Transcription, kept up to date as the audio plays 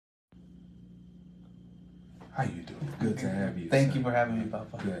How you doing? Good to have you. Thank you for having me,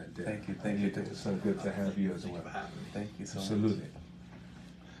 Papa. Good. Thank you. It's so good to have you as well. Thank you so much. Absolutely.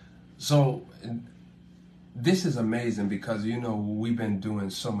 So this is amazing because, you know, we've been doing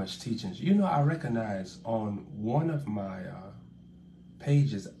so much teachings. You know, I recognize on one of my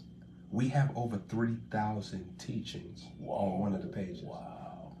pages, we have over 3,000 teachings on one of the pages.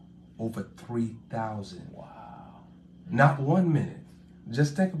 Wow. Over 3,000. Wow. Not 1 minute.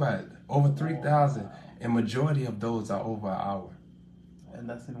 Just think about it. Over 3,000. And majority of those are over an hour. And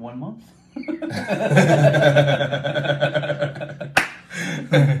that's in 1 month?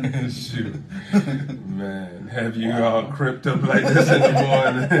 Shoot. Man, have you all crimped up like this in the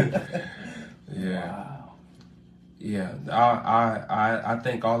morning? Yeah. Wow. Yeah. I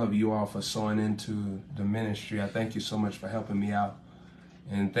thank all of you all for sowing into the ministry. I thank you so much for helping me out.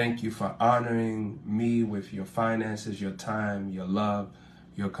 And thank you for honoring me with your finances, your time, your love,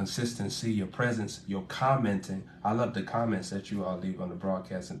 your consistency, your presence, your commenting. I love the comments that you all leave on the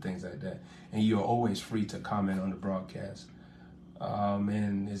broadcast and things like that. And you're always free to comment on the broadcast.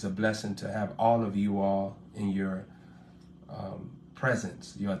 And it's a blessing to have all of you all in your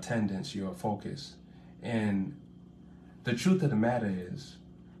presence, your attendance, your focus. And the truth of the matter is,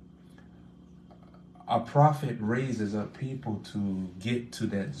 a prophet raises up people to get to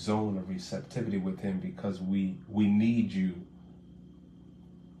that zone of receptivity with him because we need you.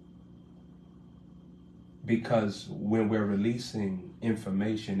 Because when we're releasing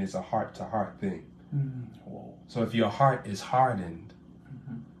information, it's a heart-to-heart thing. So if your heart is hardened,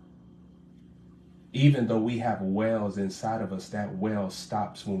 even though we have wells inside of us, that well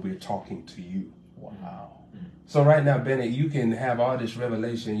stops when we're talking to you. Wow. So right now, Bennett, you can have all this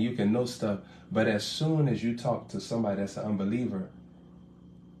revelation, you can know stuff, but as soon as you talk to somebody that's an unbeliever,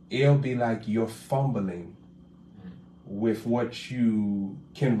 it'll be like you're fumbling with what you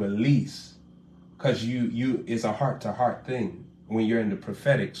can release. Because you it's a heart-to-heart thing when you're in the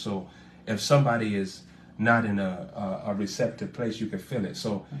prophetic. So if somebody is not in a receptive place, you can feel it.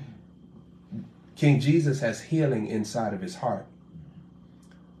 So King Jesus has healing inside of his heart.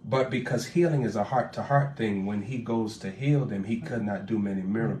 But because healing is a heart-to-heart thing, when he goes to heal them, he could not do many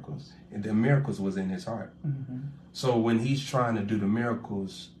miracles. And the miracles was in his heart. So when he's trying to do the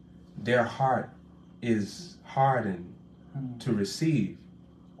miracles, their heart is hardened to receive.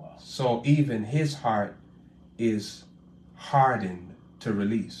 So even his heart is hardened to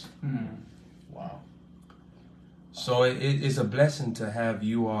release. Wow. So it is a blessing to have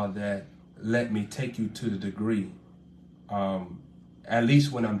you all that let me take you to the degree, at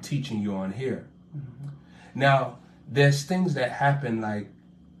least when I'm teaching you on here. Now, there's things that happen like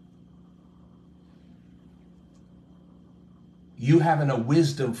you having a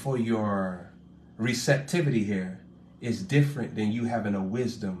wisdom for your receptivity here is different than you having a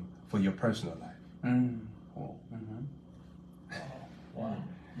wisdom for your personal life. Wow.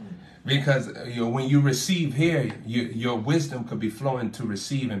 Because when you receive here, your wisdom could be flowing to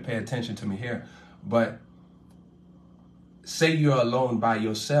receive and pay attention to me here. But say you're alone by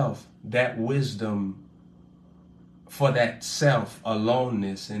yourself, that wisdom for that self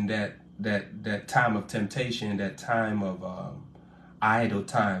aloneness and that time of temptation, that time of idle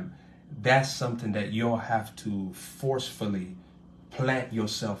time, that's something that you'll have to forcefully plant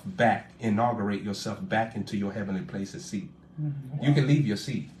yourself back, inaugurate yourself back into your heavenly place's seat. You can leave your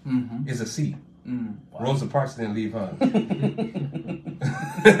seat. It's a seat. Wow. Rosa Parks didn't leave hers.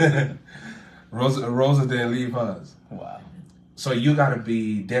 Rosa didn't leave hers. Wow. So you got to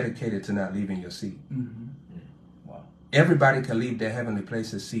be dedicated to not leaving your seat. Wow. Everybody can leave their heavenly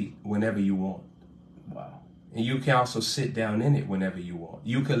place's seat whenever you want. Wow. And you can also sit down in it whenever you want.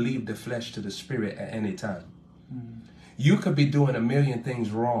 You could leave the flesh to the spirit at any time. You could be doing a million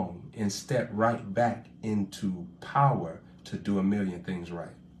things wrong and step right back into power to do a million things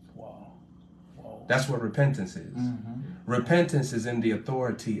right. Wow. Wow. That's what repentance is. Repentance is in the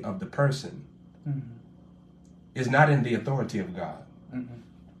authority of the person. It's not in the authority of God.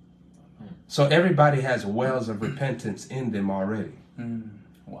 So everybody has wells of repentance in them already.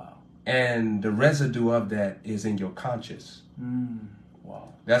 Wow. And the residue of that is in your conscience. Wow.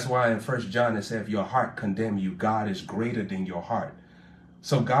 That's why in 1 John it says, if your heart condemn you, God is greater than your heart.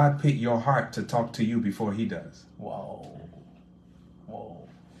 So God picked your heart to talk to you before he does. Wow. Whoa.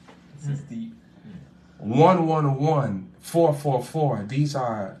 This is deep. 111, 444. These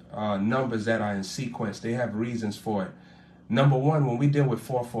are numbers that are in sequence. They have reasons for it. Number one, when we deal with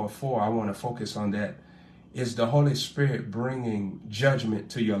 444, I want to focus on that, is the Holy Spirit bringing judgment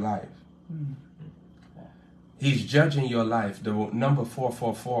to your life. He's judging your life. The number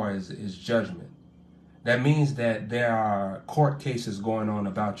 444 is judgment. That means that there are court cases going on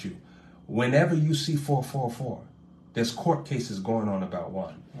about you. Whenever you see 444, there's court cases going on about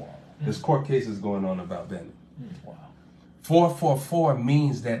one. Wow. There's court cases going on about Bennett. Wow. 444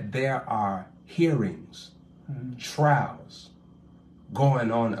 means that there are hearings, trials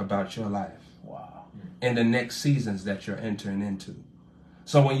going on about your life. Wow. In the next seasons that you're entering into.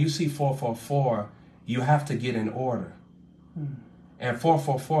 So when you see 444, you have to get in order. And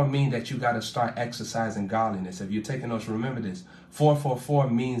 444 means that you got to start exercising godliness. If you're taking notes, remember this. 444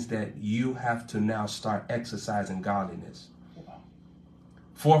 means that you have to now start exercising godliness.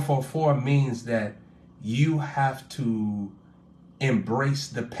 444 means that you have to embrace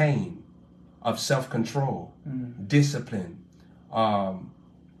the pain of self-control, discipline.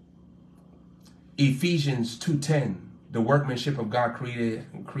 Ephesians 2:10, the workmanship of God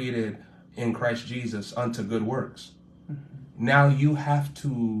created in Christ Jesus unto good works. Now you have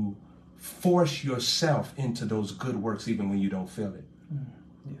to force yourself into those good works even when you don't feel it.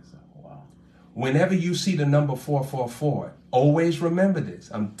 Yes, sir. Wow. Whenever you see the number 444, always remember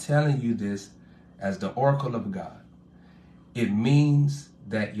this. I'm telling you this as the oracle of God. It means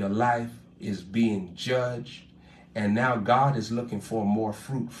that your life is being judged, and now God is looking for more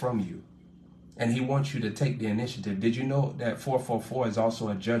fruit from you. And he wants you to take the initiative. Did you know that 444 is also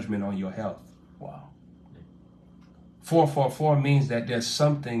a judgment on your health? Wow. 444 means that there's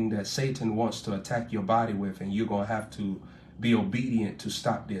something that Satan wants to attack your body with, and you're going to have to be obedient to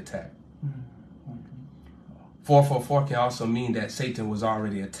stop the attack. 444 can also mean that Satan was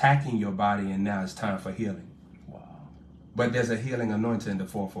already attacking your body, and now it's time for healing. Wow. But there's a healing anointing in the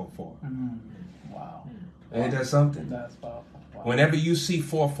 444. Wow. Ain't that something? That's powerful. Wow. Whenever you see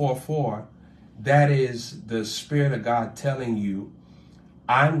 444, that is the Spirit of God telling you,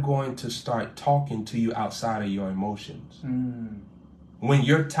 I'm going to start talking to you outside of your emotions. When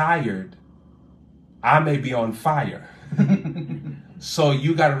you're tired, I may be on fire. So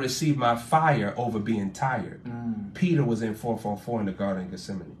you got to receive my fire over being tired. Peter was in 444 in the Garden of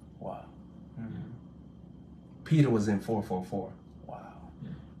Gethsemane. Wow. Peter was in 444. Wow.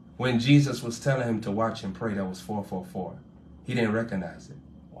 When Jesus was telling him to watch and pray, that was 444. He didn't recognize it.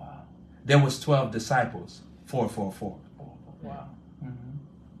 Wow. There was 12 disciples, 444. Wow.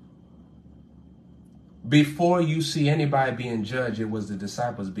 Before you see anybody being judged, it was the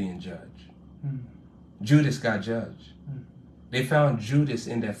disciples being judged. Judas got judged. They found Judas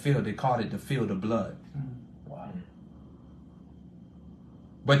in that field. They called it the field of blood. Wow.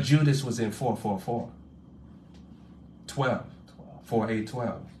 But Judas was in 444. 12.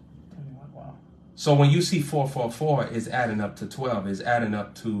 4:8:12. Wow. So when you see 444, it's adding up to 12. It's adding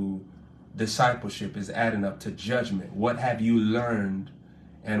up to discipleship. It's adding up to judgment. What have you learned,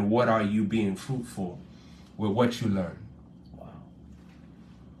 and what are you being fruitful with what you learn? Wow.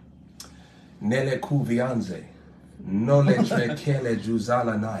 Nele kuvianze, nole trekele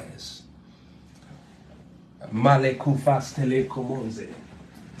juzalanaes, male kufastele komonze,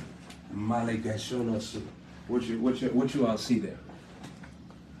 male gashonosu. What you all see there?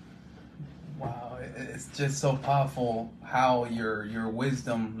 Wow, it's just so powerful how your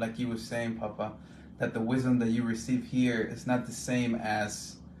wisdom, like you were saying, Papa, that the wisdom that you receive here is not the same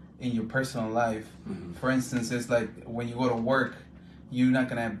as in your personal life. For instance, it's like when you go to work, you're not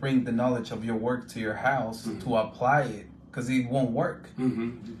going to bring the knowledge of your work to your house to apply it, because it won't work.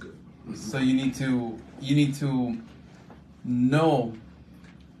 So you need to know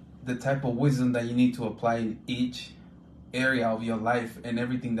the type of wisdom that you need to apply in each area of your life and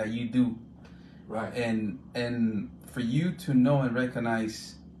everything that you do. Right. And for you to know and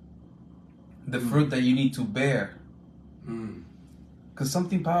recognize the fruit that you need to bear. Because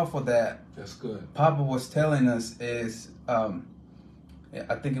something powerful That's good. Papa was telling us is,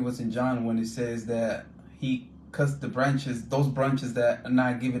 I think it was in John when it says that he cuts the branches, those branches that are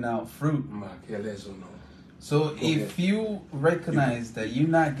not giving out fruit. So if you recognize that you're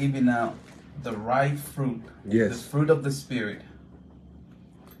not giving out the right fruit, the fruit of the Spirit,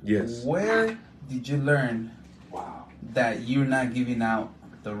 where did you learn that you're not giving out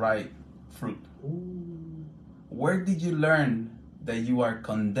the right fruit? Where did you learn that you are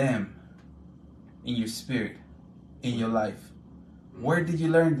condemned in your spirit, in your life? Where did you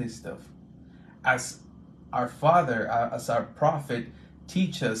learn this stuff? As our Father, as our prophet,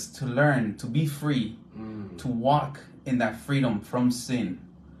 teach us to learn, to be free, to walk in that freedom from sin.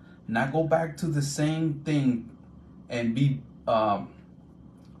 Not go back to the same thing and be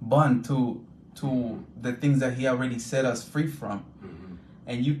bound to the things that he already set us free from.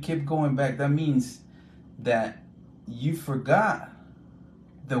 And you keep going back. That means that you forgot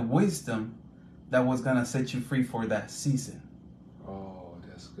the wisdom that was going to set you free for that season. Oh,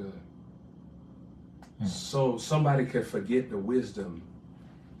 that's good. So somebody can forget the wisdom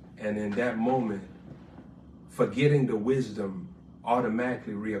And in that moment, forgetting the wisdom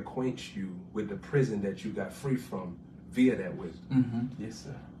automatically reacquaints you with the prison that you got free from via that wisdom. Mm-hmm. Yes,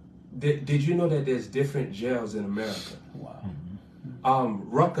 sir. Did you know that there's different jails in America? Wow.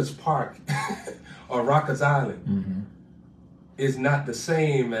 Rutgers Park or Rikers Island is not the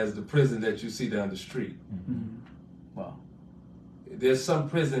same as the prison that you see down the street. Mm-hmm. Wow. There's some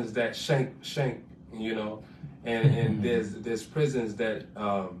prisons that shank, you know, and there's prisons that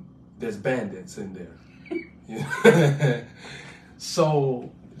there's bandits in there.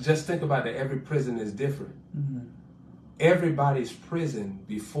 So just think about that. Every prison is different. Mm-hmm. Everybody's prison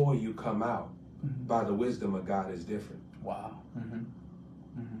before you come out by the wisdom of God is different. Wow. Mm-hmm.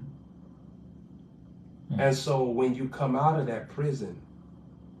 Mm-hmm. And so when you come out of that prison,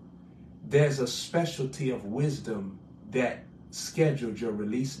 there's a specialty of wisdom that scheduled your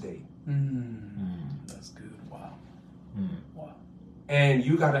release date. That's good. Wow. Wow. And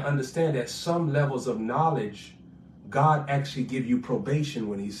you got to understand that some levels of knowledge, God actually give you probation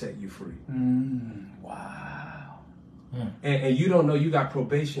when he set you free. Wow. And you don't know you got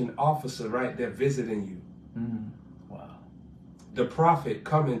probation officer right there visiting you. Wow. The prophet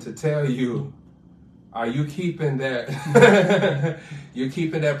coming to tell you, are you keeping that you're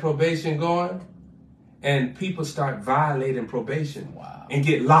keeping that probation going? And people start violating probation. Wow. And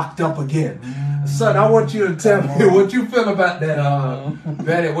get locked up again. Son, I want you to tell me what you feel about that.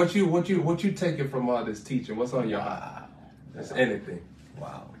 Bennett, what you taking from all this teaching? What's on your heart? That's anything.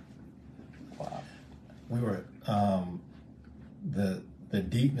 Wow. Wow. We were the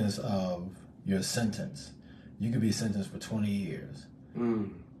deepness of your sentence. You could be sentenced for 20 years.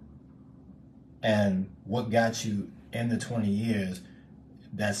 And what got you in the 20 years,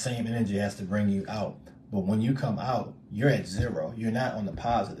 that same energy has to bring you out. But when you come out, you're at zero. You're not on the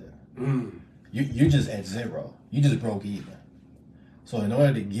positive. You're just at zero. You just broke even. So in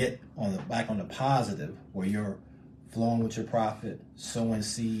order to get back on the positive, where you're flowing with your prophet, sowing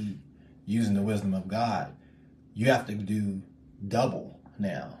seed, using the wisdom of God, you have to do double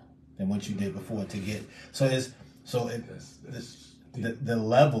now than what you did before to get. The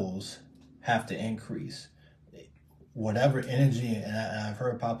levels have to increase. Whatever energy, and I've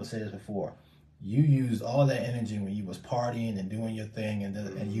heard Papa say this before, you used all that energy when you was partying and doing your thing, and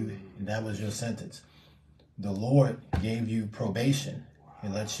that was your sentence. The Lord gave you probation. He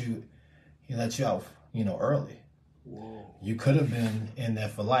let you out, early. Whoa. You could have been in there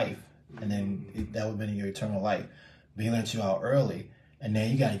for life, and then that would have been your eternal life. But he let you out early, and then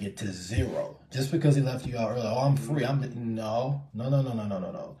you got to get to zero. Just because he left you out early, I'm free. No.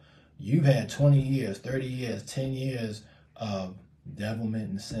 You've had 20 years, 30 years, 10 years of devilment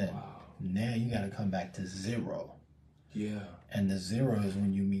and sin. Wow. Now you got to come back to zero. Yeah. And the zero is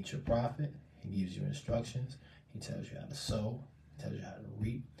when you meet your prophet. He gives you instructions. He tells you how to sow. He tells you how to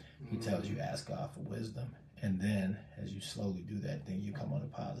reap. He tells you ask God for wisdom. And then as you slowly do that, then you come on the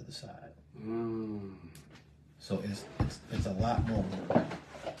positive side. So it's a lot more.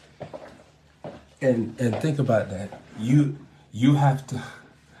 And think about that. You have to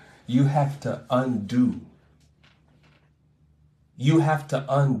undo. You have to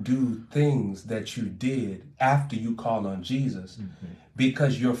undo things that you did after you call on Jesus,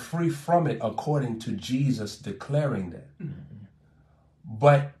 because you're free from it according to Jesus declaring that.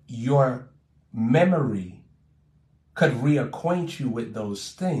 But your memory could reacquaint you with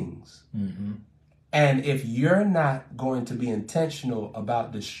those things. And if you're not going to be intentional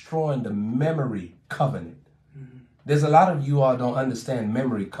about destroying the memory covenant, there's a lot of you all don't understand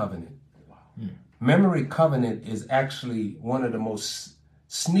memory covenant. Memory covenant is actually one of the most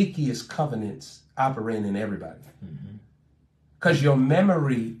sneakiest covenants operating in everybody. Because your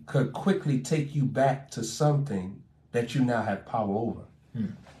memory could quickly take you back to something that you now have power over.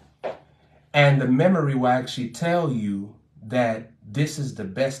 And the memory will actually tell you that this is the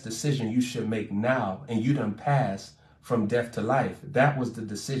best decision you should make now, and you done pass from death to life. That was the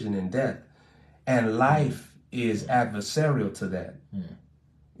decision in death. And life is adversarial to that.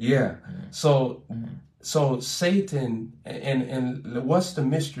 Yeah. So Satan, and what's the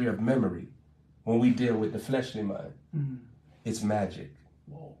mystery of memory when we deal with the fleshly mind? It's magic.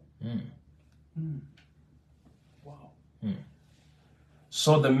 Whoa. Wow.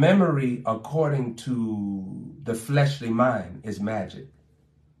 So the memory, according to the fleshly mind, is magic.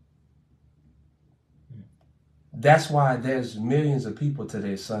 That's why there's millions of people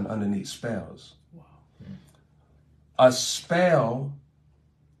today, son, underneath spells. Wow. A spell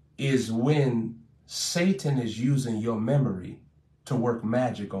is when Satan is using your memory to work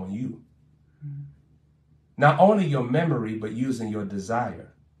magic on you. Not only your memory, but using your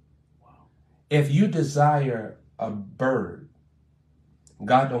desire. Wow. If you desire a bird,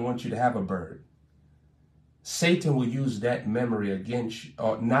 God don't want you to have a bird. Satan will use that memory against you,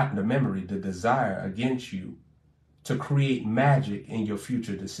 or not the memory, the desire against you to create magic in your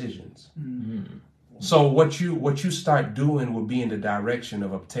future decisions. Mm-hmm. So what you start doing will be in the direction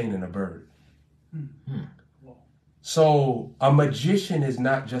of obtaining a bird. Mm-hmm. So a magician is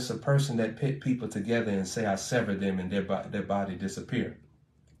not just a person that pit people together and say, I sever them and their body disappear.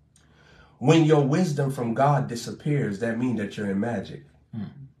 When your wisdom from God disappears, that means that you're in magic.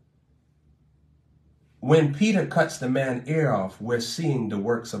 Mm-hmm. When Peter cuts the man's ear off, we're seeing the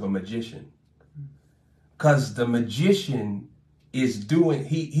works of a magician. Because the magician is doing,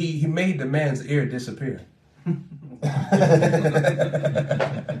 he made the man's ear disappear.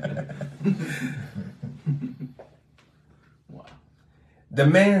 Wow. The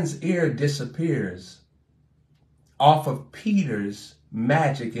man's ear disappears off of Peter's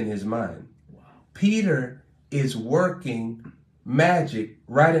magic in his mind. Wow. Peter is working magic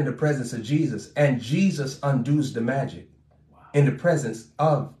right in the presence of Jesus, and Jesus undoes the magic in the presence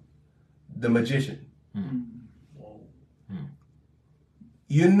of the magician. Hmm.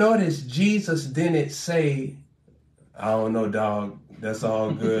 You notice Jesus didn't say, I don't know, dog, that's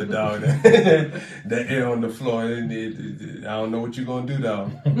all good, dog. The ear on the floor, I don't know what you're going to do,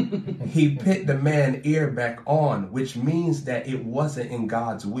 dog. He put the man's ear back on, which means that it wasn't in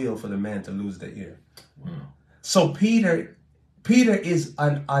God's will for the man to lose the ear. Wow. So Peter is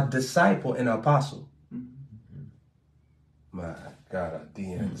a disciple and an apostle. Mm-hmm. My God,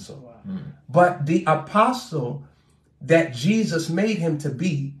 the end. So, wow. But the apostle that Jesus made him to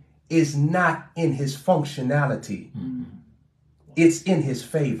be is not in his functionality. Mm-hmm. It's in his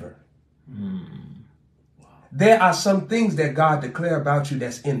favor. Mm-hmm. Wow. There are some things that God declared about you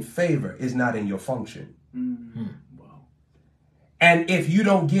that's in favor, is not in your function. Mm-hmm. Wow. And if you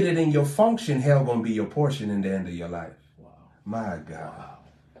don't get it in your function, hell gonna be your portion in the end of your life. My God. Wow.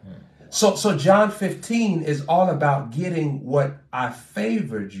 So John 15 is all about getting what I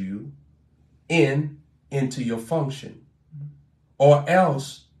favored you into your function. Or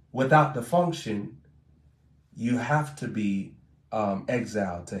else, without the function, you have to be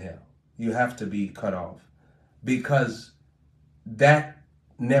exiled to hell. You have to be cut off. Because that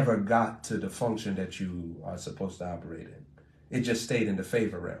never got to the function that you are supposed to operate in. It just stayed in the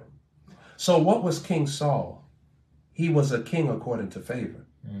favor realm. So what was King Saul? He was a king according to favor.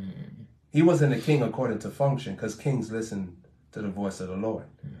 Mm-hmm. He wasn't a king according to function, because kings listen to the voice of the Lord.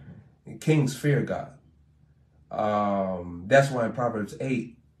 Mm-hmm. Kings fear God. That's why in Proverbs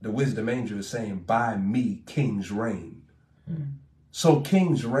 8, the wisdom angel is saying, by me kings reign. Mm-hmm. So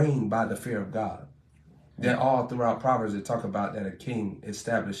kings reign by the fear of God. Mm-hmm. Then all throughout Proverbs, they talk about that a king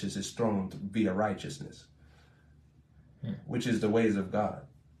establishes his throne via righteousness, which is the ways of God.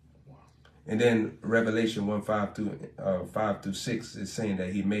 And then Revelation 5 through 6 is saying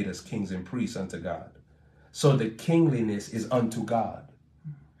that he made us kings and priests unto God. So the kingliness is unto God.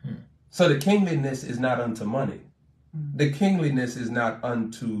 So the kingliness is not unto money. The kingliness is not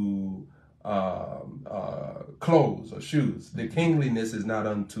unto clothes or shoes. The kingliness is not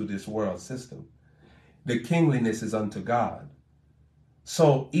unto this world system. The kingliness is unto God.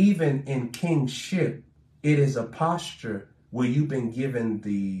 So even in kingship, it is a posture where you've been given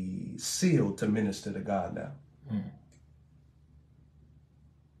the seal to minister to God now. Mm.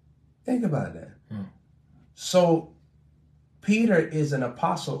 Think about that. Mm. So Peter is an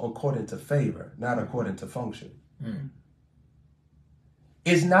apostle according to favor, not according to function. Mm.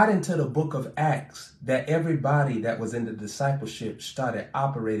 It's not until the book of Acts that everybody that was in the discipleship started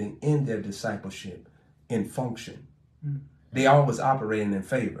operating in their discipleship in function. Mm. They all was operating in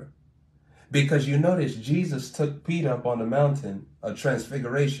favor. Because you notice Jesus took Peter up on the mountain of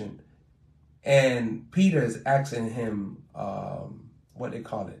transfiguration, and Peter is asking him, what they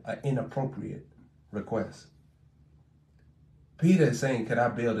call it, an inappropriate request. Peter is saying, could I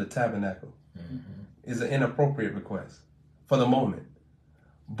build a tabernacle? Mm-hmm. It's an inappropriate request for the moment.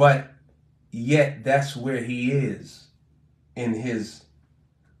 But yet that's where he is in his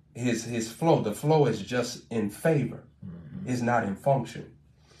flow. The flow is just in favor. Mm-hmm. It's not in function.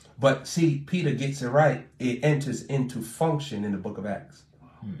 But see, Peter gets it right. It enters into function in the book of Acts.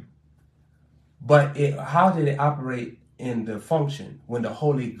 Hmm. But how did it operate in the function? When the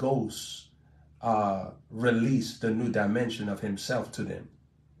Holy Ghost released the new dimension of himself to them.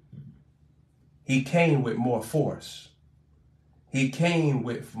 He came with more force. He came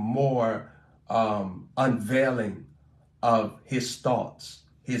with more unveiling of his thoughts,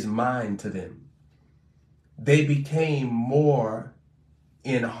 his mind to them. They became more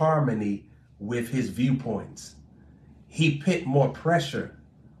in harmony with his viewpoints. He put more pressure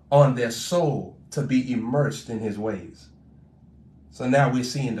on their soul to be immersed in his ways. So now we're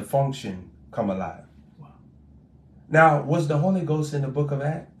seeing the function come alive. Now, was the Holy Ghost in the book of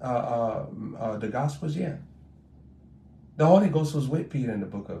the Gospels? Yeah. The Holy Ghost was with Peter in the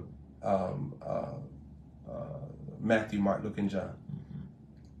book of Matthew, Mark, Luke, and John.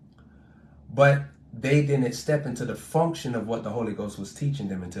 But they didn't step into the function of what the Holy Ghost was teaching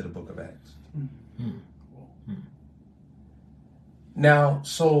them into the book of Acts. Now,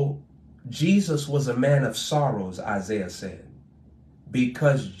 so Jesus was a man of sorrows, Isaiah said,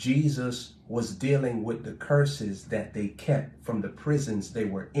 because Jesus was dealing with the curses that they kept from the prisons they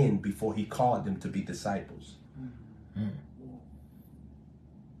were in before he called them to be disciples.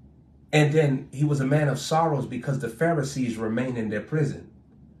 And then he was a man of sorrows because the Pharisees remained in their prison.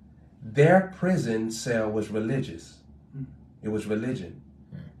 Their prison cell was religious. It was religion.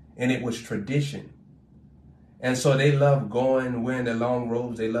 And it was tradition. And so they loved going, wearing their long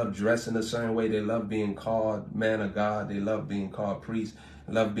robes. They loved dressing a certain way. They loved being called man of God. They loved being called priest.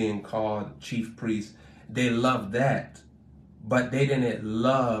 They loved being called chief priest. They loved that. But they didn't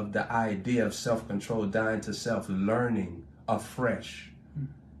love the idea of self-control, dying to self, learning afresh.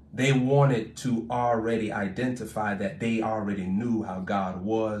 They wanted to already identify that they already knew how God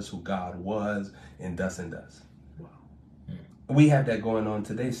was, who God was, and thus and thus. Wow. We have that going on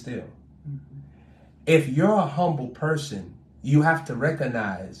today still. If you're a humble person, you have to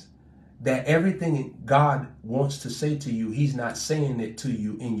recognize that everything God wants to say to you, he's not saying it to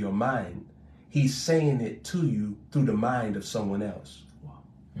you in your mind. He's saying it to you through the mind of someone else. Wow.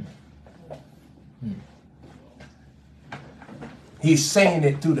 He's saying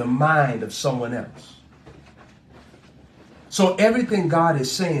it through the mind of someone else. So everything God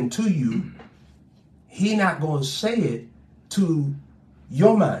is saying to you, he's not going to say it to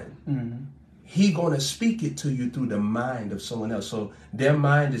your mind. He's going to speak it to you through the mind of someone else. So their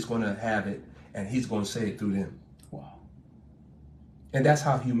mind is going to have it, and he's going to say it through them. Wow. And that's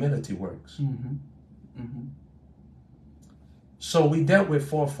how humility works. So we dealt with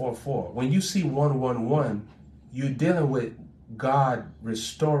 444. When you see 111, you're dealing with God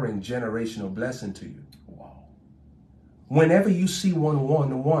restoring generational blessing to you. Wow. Whenever you see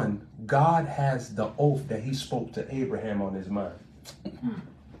 111, God has the oath that he spoke to Abraham on his mind.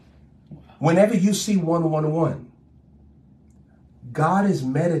 Whenever you see 111, God is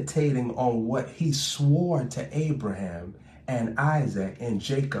meditating on what he swore to Abraham and Isaac and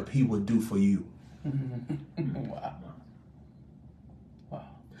Jacob he would do for you. Wow. Wow.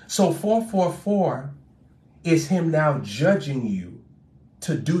 So 444 is him now judging you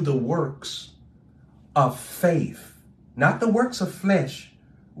to do the works of faith, not the works of flesh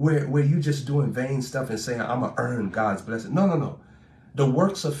where you just doing vain stuff and saying, I'm going to earn God's blessing. No, no, no. The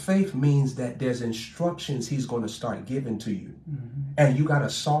works of faith means that there's instructions he's going to start giving to you. And you got to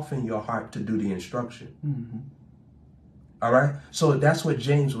soften your heart to do the instruction. All right. So that's what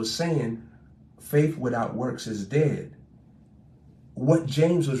James was saying. Faith without works is dead. What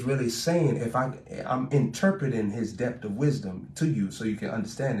James was really saying, if I'm interpreting his depth of wisdom to you so you can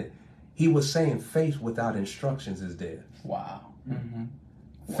understand it, he was saying faith without instructions is dead. Wow.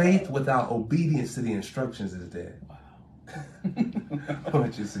 Faith without obedience to the instructions is dead. Wow.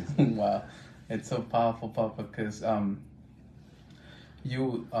 What you see? Wow. It's so powerful, Papa, because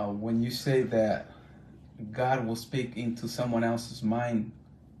when you say that God will speak into someone else's mind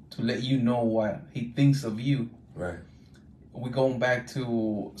to let you know what he thinks of you. Right. We're going back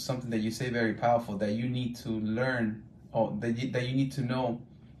to something that you say very powerful, that you need to learn, or that you need to know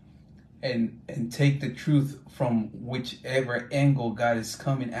and take the truth from whichever angle God is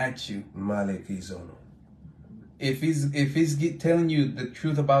coming at you. If he's telling you the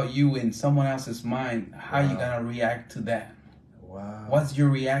truth about you in someone else's mind, how are you gonna react to that? Wow. What's your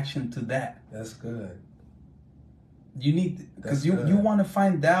reaction to that? That's good. You need, because you want to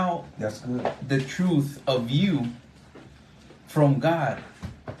find out the truth of you from God.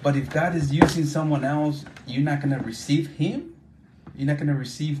 But if God is using someone else, you're not going to receive him. You're not going to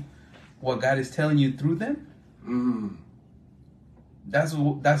receive what God is telling you through them. That's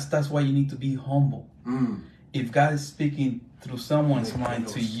why you need to be humble. If God is speaking through someone's mind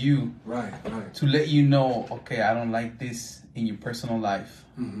to you, to let you know, okay, I don't like this in your personal life.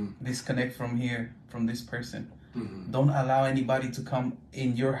 Disconnect from this person. Don't allow anybody to come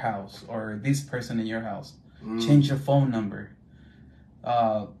in your house or this person in your house. Change your phone number.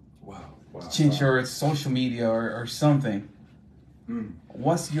 Change your social media or something.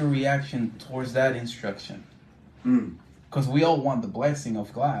 What's your reaction towards that instruction? Because we all want the blessing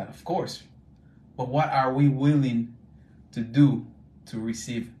of God, of course. But what are we willing to do to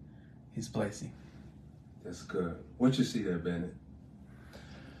receive his blessing? That's good. What you see there, Bennett?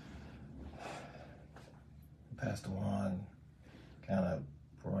 Pastor Juan kind of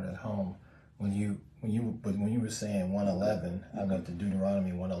brought it home. When you were saying 111, I went to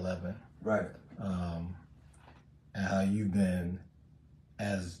Deuteronomy 111. Right. And how you've been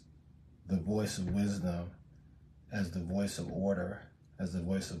as the voice of wisdom, as the voice of order, as the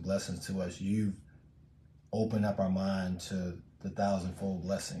voice of blessings to us. You've opened up our mind to the thousandfold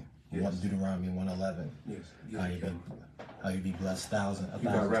blessing. Yes. Deuteronomy 111. Yes. How you be blessed thousand. You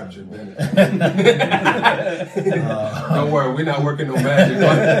got raptured, man. Uh, Don't worry, we're not working no magic.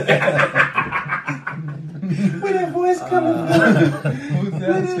 Where that voice coming from? Who's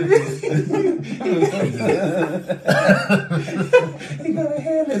that? He got a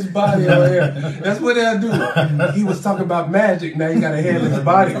hairless body on here. That's what they'll do. He was talking about magic, now he got a hairless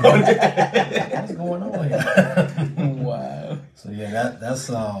body on it. What's going on here? Wow. So yeah, that's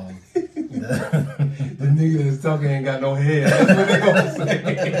The nigga that's talking ain't got no hair. That's what they gonna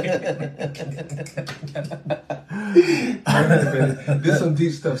say. This some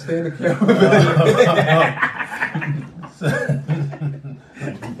deep stuff. Stay in the camera.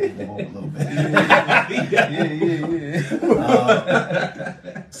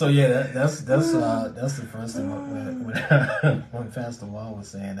 So yeah, that's the first thing when Pastor Wall was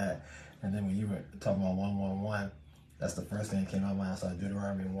saying that, and then when you were talking about 111, that's the first thing that came out of my mouth. So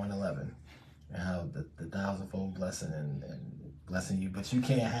Deuteronomy 111, and how the thousandfold blessing and blessing you, but you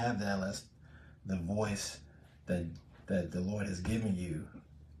can't have that unless the voice that the Lord has given you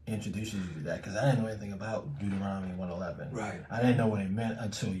introduces you to that. Because I didn't know anything about Deuteronomy 111. Right. I didn't know what it meant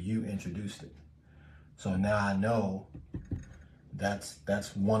until you introduced it. So now I know that's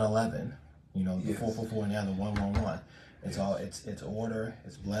 111. You know, the Yes. 444 and now the 111. It's all it's order,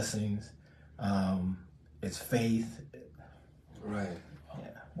 it's blessings, it's faith. Right. Yeah.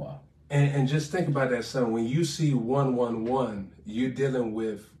 Wow. And just think about that, son. When you see 111, you're dealing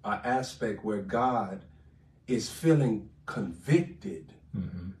with an aspect where God is feeling convicted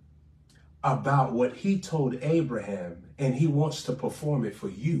about what he told Abraham, and he wants to perform it for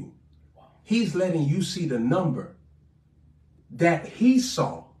you. Wow. He's letting you see the number that he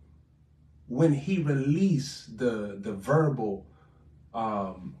saw when he released the verbal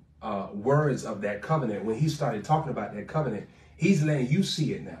words of that covenant. When he started talking about that covenant, he's letting you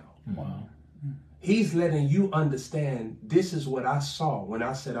see it now. Wow. He's letting you understand, this is what I saw when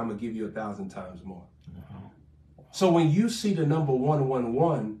I said I'm going to give you 1,000 times more. Wow. So when you see the number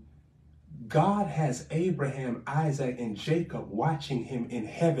 111, God has Abraham, Isaac, and Jacob watching him in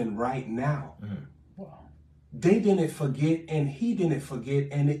heaven right now. Wow. They didn't forget, and he didn't forget,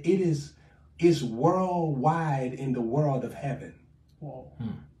 and it is worldwide in the world of heaven. Wow.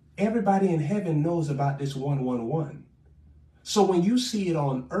 Everybody in heaven knows about this 111. So when you see it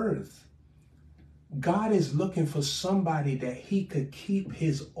on earth, God is looking for somebody that he could keep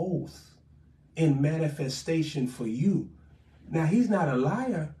his oath in manifestation for you. Now, he's not a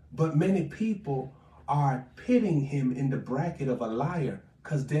liar, but many people are pitting him in the bracket of a liar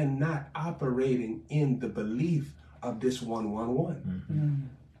because they're not operating in the belief of this 111.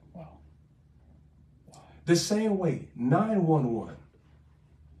 Wow. The same way, 911,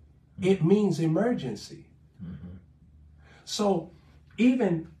 it means emergency. So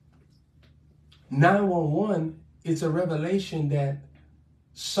even 911 is a revelation that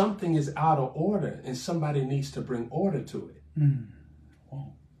something is out of order and somebody needs to bring order to it.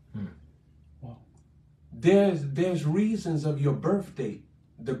 Wow. Wow. There's reasons of your birth date.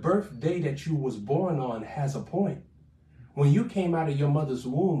 The birthday that you was born on has a point. When you came out of your mother's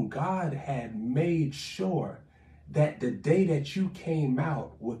womb, God had made sure that the day that you came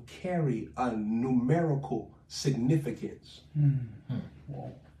out would carry a numerical significance,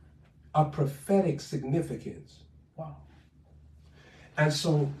 Wow. a prophetic significance. Wow. And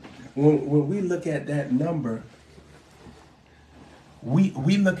so when we look at that number, we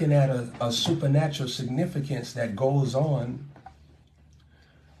looking at a supernatural significance that goes on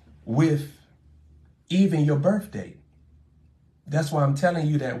with even your birth date. That's why I'm telling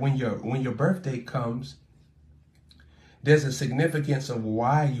you that when your birth date comes, there's a significance of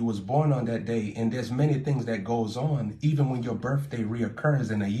why you was born on that day, and there's many things that goes on even when your birthday reoccurs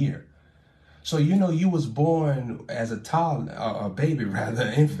in a year. So you know you was born as a child, a baby rather,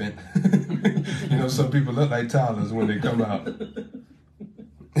 an infant. You know, some people look like toddlers when they come out.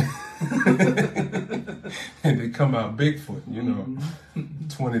 And they come out Bigfoot, you know,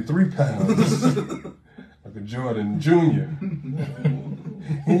 23 pounds, like a Jordan Jr.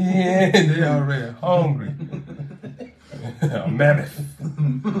 Yeah, they already hungry. A mammoth.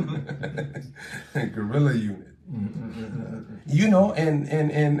 Gorilla unit. You know,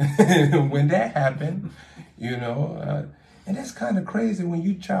 and when that happened, you know, And that's kind of crazy when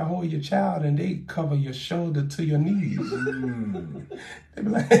you try to hold your child and they cover your shoulder to your knees. They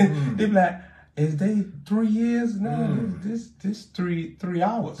be like, is they 3 years? No, this 3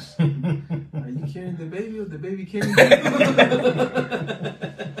 hours. Are you carrying the baby or the baby carrying you?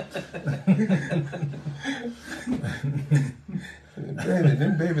 Baby,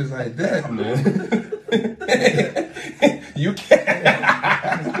 them babies like that, man.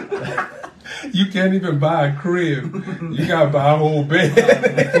 You can't even buy a crib. You gotta buy a whole bed.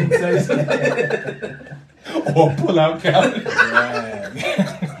 Or pull out couch. Kids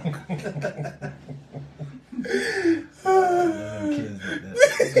like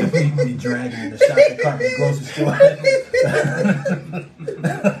that. Be dragging in the shopping cart at the grocery store.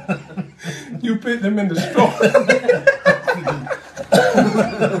 You put them in the store.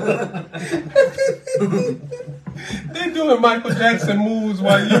 They doing Michael Jackson moves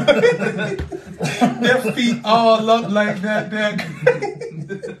while you their feet all up like that.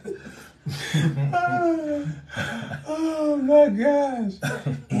 Oh my gosh.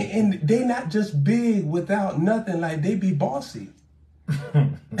 And they not just big without nothing, like they be bossy.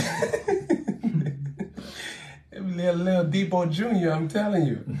 Little Debo Jr., I'm telling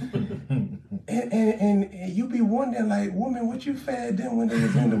you. And you be wondering, like, woman, what you fed them when they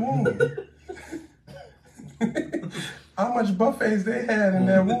was in the womb? How much buffets they had in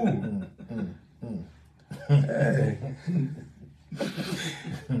that womb? Hey.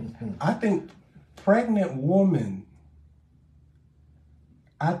 I think pregnant women,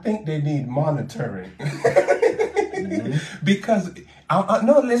 I think they need monitoring. Because,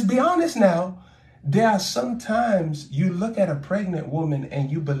 no, let's be honest now. There are sometimes you look at a pregnant woman and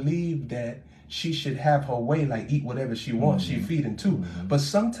you believe that she should have her way, like eat whatever she wants, she feeding too. But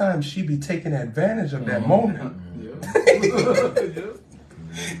sometimes she be taking advantage of that moment.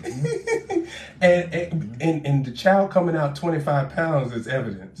 And the child coming out 25 pounds is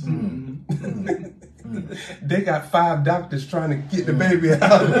evidence. They got 5 doctors trying to get the baby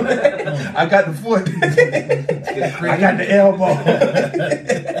out. I got the foot. I got the elbow.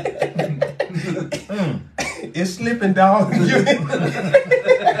 It's slipping, dog.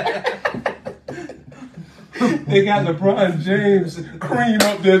 They got LeBron James cream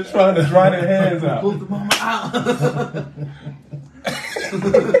up there trying to dry their hands out. Pull the mama out.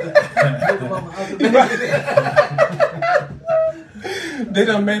 They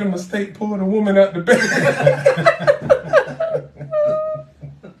done made a mistake pulling the woman out the bed.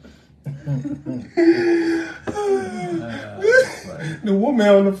 The woman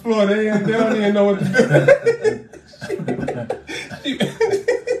on the floor, they don't even know what to do.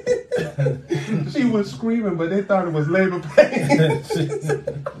 She was screaming, but they thought it was labor pain.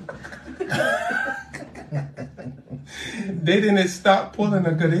 They didn't stop pulling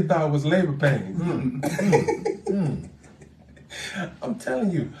her because they thought it was labor pain. I'm telling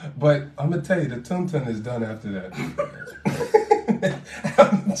you, but I'm going to tell you, the tum-tum is done after that.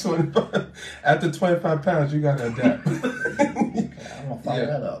 After 25 pounds, you got to adapt. I'm going to fire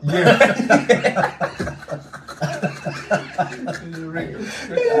that up.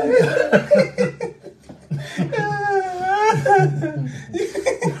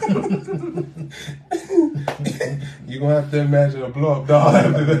 You're going to have to imagine a blow-up doll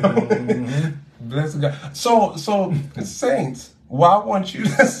after that. Bless God. So saints, what I want you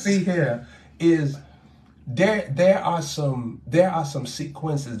to see here is there are some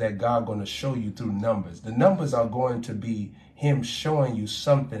sequences that God going to show you through numbers. The numbers are going to be Him showing you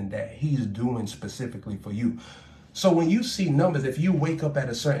something that He's doing specifically for you. So when you see numbers, if you wake up at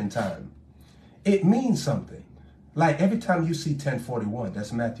a certain time, it means something. Like every time you see 1041,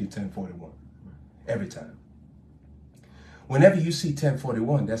 that's Matthew 10:41. Every time. Whenever you see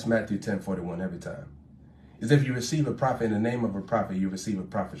 1041, that's Matthew 10:41 every time. Is if you receive a prophet in the name of a prophet, you receive a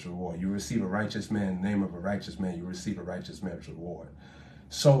prophet's reward. You receive a righteous man in the name of a righteous man, you receive a righteous man's reward.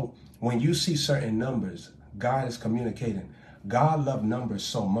 So when you see certain numbers, God is communicating. God loved numbers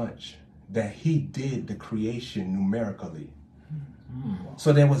so much that He did the creation numerically.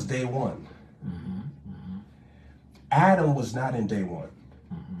 So there was day one. Adam was not in day one.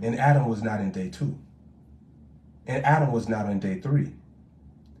 And Adam was not in day two. And Adam was not in day 3.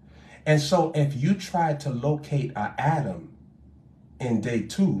 And so if you tried to locate an Adam in day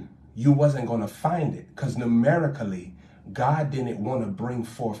 2, you wasn't going to find it, because numerically, God didn't want to bring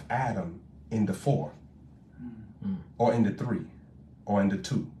forth Adam in the 4 or in the 3 or in the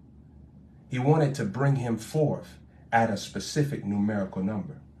 2. He wanted to bring him forth at a specific numerical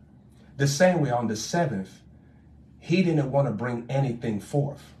number. The same way on the 7th, He didn't want to bring anything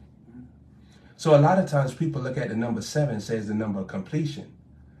forth. So a lot of times people look at the number 7 and say it's the number of completion.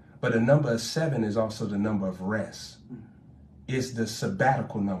 But the number of 7 is also the number of rest. is the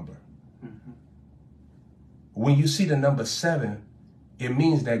sabbatical number. When you see the number 7, it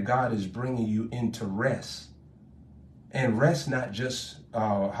means that God is bringing you into rest. And rest, not just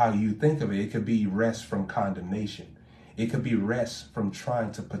how you think of it. It could be rest from condemnation. It could be rest from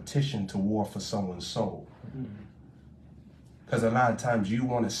trying to petition to war for someone's soul. Because a lot of times you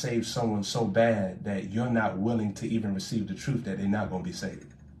want to save someone so bad that you're not willing to even receive the truth that they're not going to be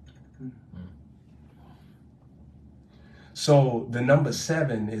saved. So the number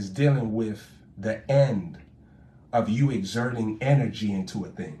 7 is dealing with the end of you exerting energy into a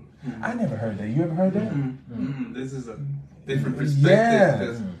thing. I never heard that. You ever heard that? This is a different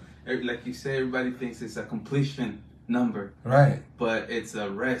perspective. Because, like you say, everybody thinks it's a completion number. Right. But it's a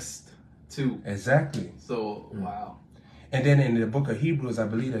rest, too. Exactly. So, wow. And then in the book of Hebrews, I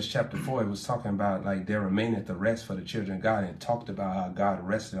believe that's chapter 4, it was talking about like there remaineth the rest for the children of God, and talked about how God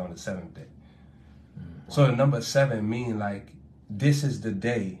rested on the 7th day. So the number 7 mean like this is the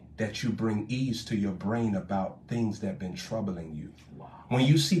day that you bring ease to your brain about things that have been troubling you. Wow. When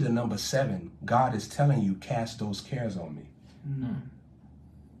you see the number 7, God is telling you, cast those cares on me.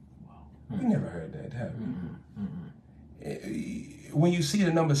 Wow. We never heard that, have we? When you see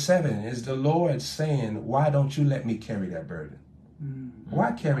the number 7, is the Lord saying, why don't you let me carry that burden?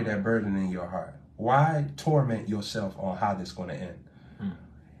 Why carry that burden in your heart? Why torment yourself on how this is going to end?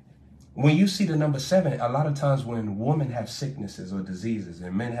 When you see the number 7, a lot of times when women have sicknesses or diseases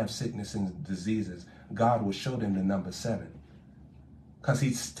and men have sicknesses and diseases, God will show them the number 7. Because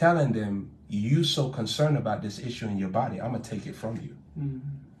he's telling them, you so concerned about this issue in your body, I'm going to take it from you.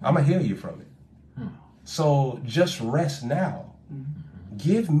 I'm going to heal you from it. So just rest now.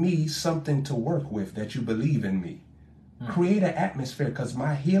 Give me something to work with that you believe in me. Create an atmosphere, because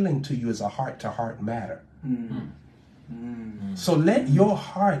my healing to you is a heart-to-heart matter. So let your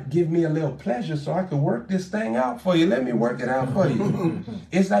heart give me a little pleasure so I can work this thing out for you. Let me work it out for you.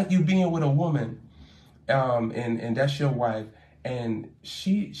 It's like you being with a woman, and that's your wife, and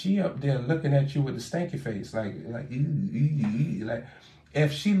she up there looking at you with a stanky face, like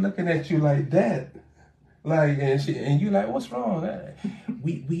if she looking at you like that, like and you like, what's wrong?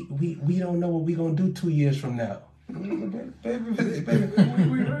 We don't know what we gonna do 2 years from now. Baby,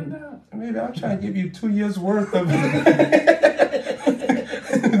 we right now. Maybe I'm trying to give you 2 years worth of.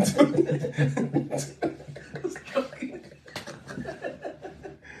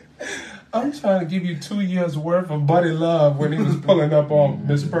 I'm trying to give you 2 years worth of buddy love when he was pulling up on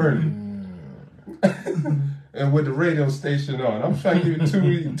Miss Purdy, and with the radio station on. I'm trying to give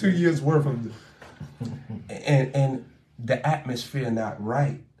you 2 years worth of, and the atmosphere not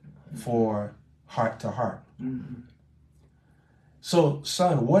right for heart to heart. So,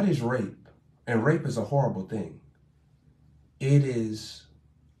 son, what is rape? And rape is a horrible thing. It is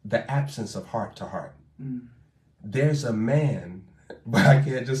the absence of heart to heart. There's a man, but I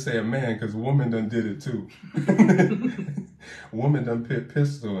can't just say a man because woman done did it too. Woman done put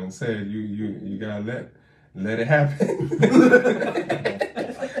pistol and said, you gotta let it happen.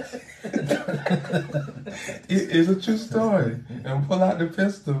 It is a true story. And pull out the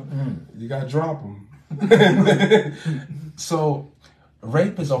pistol, you gotta drop them. So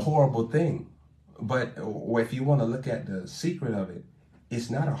rape is a horrible thing, but if you want to look at the secret of it, it's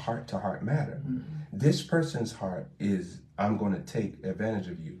not a heart-to-heart matter. This person's heart is, I'm going to take advantage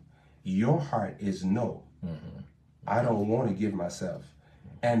of you. Your heart is no. I don't want to give myself.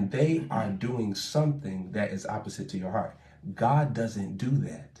 And they are doing something that is opposite to your heart. God doesn't do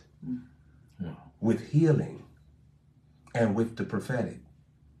that. With healing and with the prophetic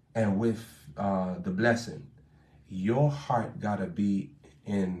and with the blessing, your heart gotta be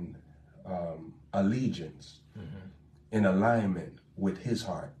in allegiance, in alignment with his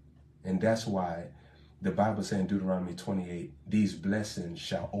heart. And that's why the Bible says in Deuteronomy 28, these blessings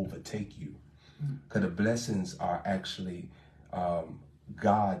shall overtake you. Because the blessings are actually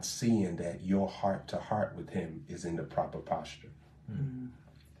God seeing that your heart to heart with him is in the proper posture.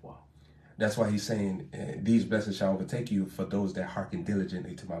 Wow. That's why he's saying, these blessings shall overtake you for those that hearken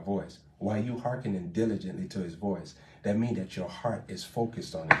diligently to my voice. While you hearkening diligently to his voice, that means that your heart is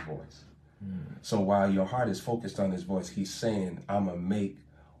focused on his voice. So while your heart is focused on his voice, he's saying, I'm going to make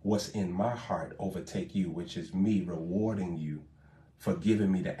what's in my heart overtake you, which is me rewarding you for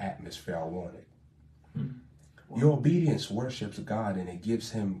giving me the atmosphere I wanted. Wow. Your obedience worships God, and it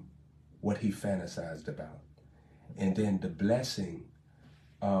gives him what he fantasized about. And then the blessing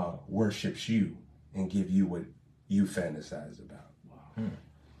worships you and give you what you fantasized about. Wow.